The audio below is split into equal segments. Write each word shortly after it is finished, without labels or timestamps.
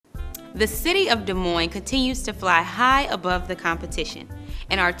The City of Des Moines continues to fly high above the competition,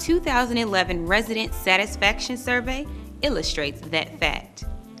 and our 2011 Resident Satisfaction Survey illustrates that fact.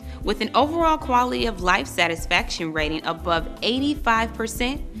 With an overall quality of life satisfaction rating above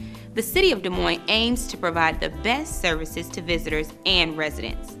 85%, the City of Des Moines aims to provide the best services to visitors and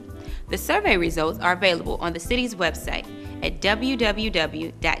residents. The survey results are available on the city's website at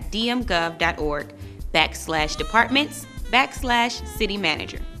www.dmgov.org/departments/city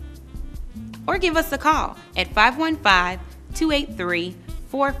manager. Or give us a call at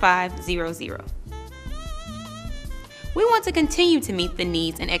 515-283-4500. We want to continue to meet the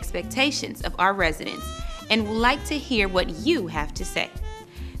needs and expectations of our residents and would like to hear what you have to say.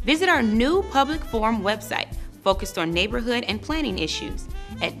 Visit our new public forum website focused on neighborhood and planning issues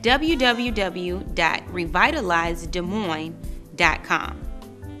at www.revitalizedesmoines.com.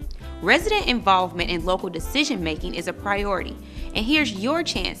 Resident involvement in local decision-making is a priority, and here's your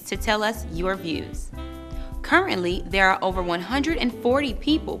chance to tell us your views. Currently, there are over 140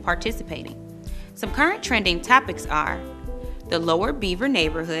 people participating. Some current trending topics are the Lower Beaver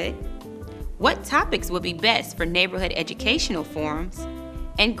neighborhood, what topics would be best for neighborhood educational forums,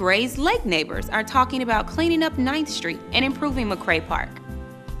 and Grays Lake neighbors are talking about cleaning up 9th Street and improving McCray Park.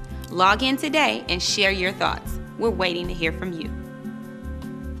 Log in today and share your thoughts. We're waiting to hear from you.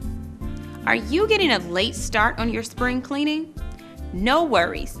 Are you getting a late start on your spring cleaning? No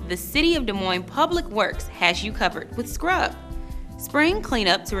worries, the City of Des Moines Public Works has you covered with Scrub, spring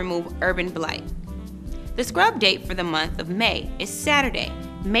cleanup to remove urban blight. The scrub date for the month of May is Saturday,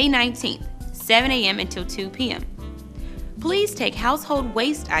 May 19th, 7 a.m. until 2 p.m. Please take household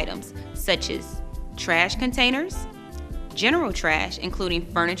waste items such as trash containers, general trash including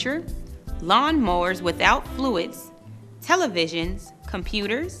furniture, lawn mowers without fluids, televisions,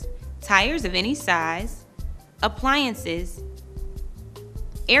 computers, tires of any size, appliances,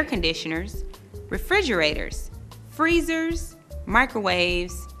 air conditioners, refrigerators, freezers,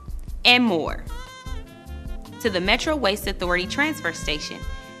 microwaves, and more to the Metro Waste Authority transfer station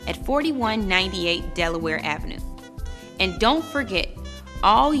at 4198 Delaware Avenue. And don't forget,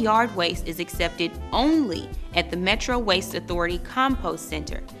 all yard waste is accepted only at the Metro Waste Authority Compost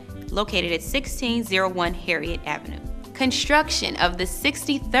Center, located at 1601 Harriet Avenue. Construction of the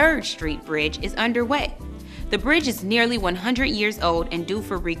 63rd Street Bridge is underway. The bridge is nearly 100 years old and due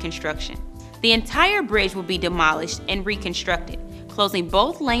for reconstruction. The entire bridge will be demolished and reconstructed, closing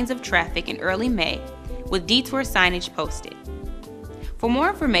both lanes of traffic in early May with detour signage posted. For more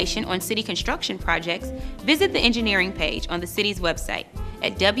information on city construction projects, visit the engineering page on the city's website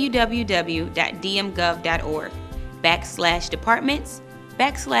at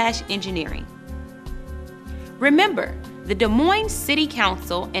www.dmgov.org/departments/engineering. Remember, the Des Moines City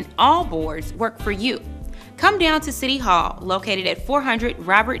Council and all boards work for you. Come down to City Hall, located at 400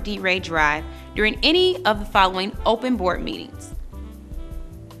 Robert D. Ray Drive, during any of the following open board meetings.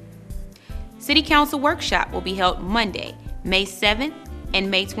 City Council Workshop will be held Monday, May 7th and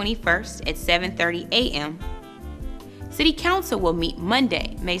May 21st at 7:30 a.m. City Council will meet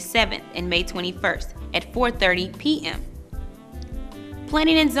Monday, May 7th and May 21st at 4:30 p.m.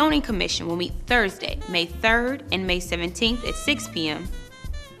 Planning and Zoning Commission will meet Thursday, May 3rd and May 17th at 6 p.m.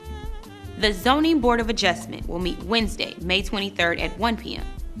 The Zoning Board of Adjustment will meet Wednesday, May 23rd at 1 p.m.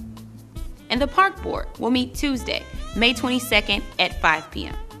 And the Park Board will meet Tuesday, May 22nd at 5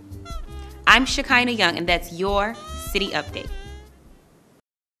 p.m. I'm Shekinah Young, and that's your City Update.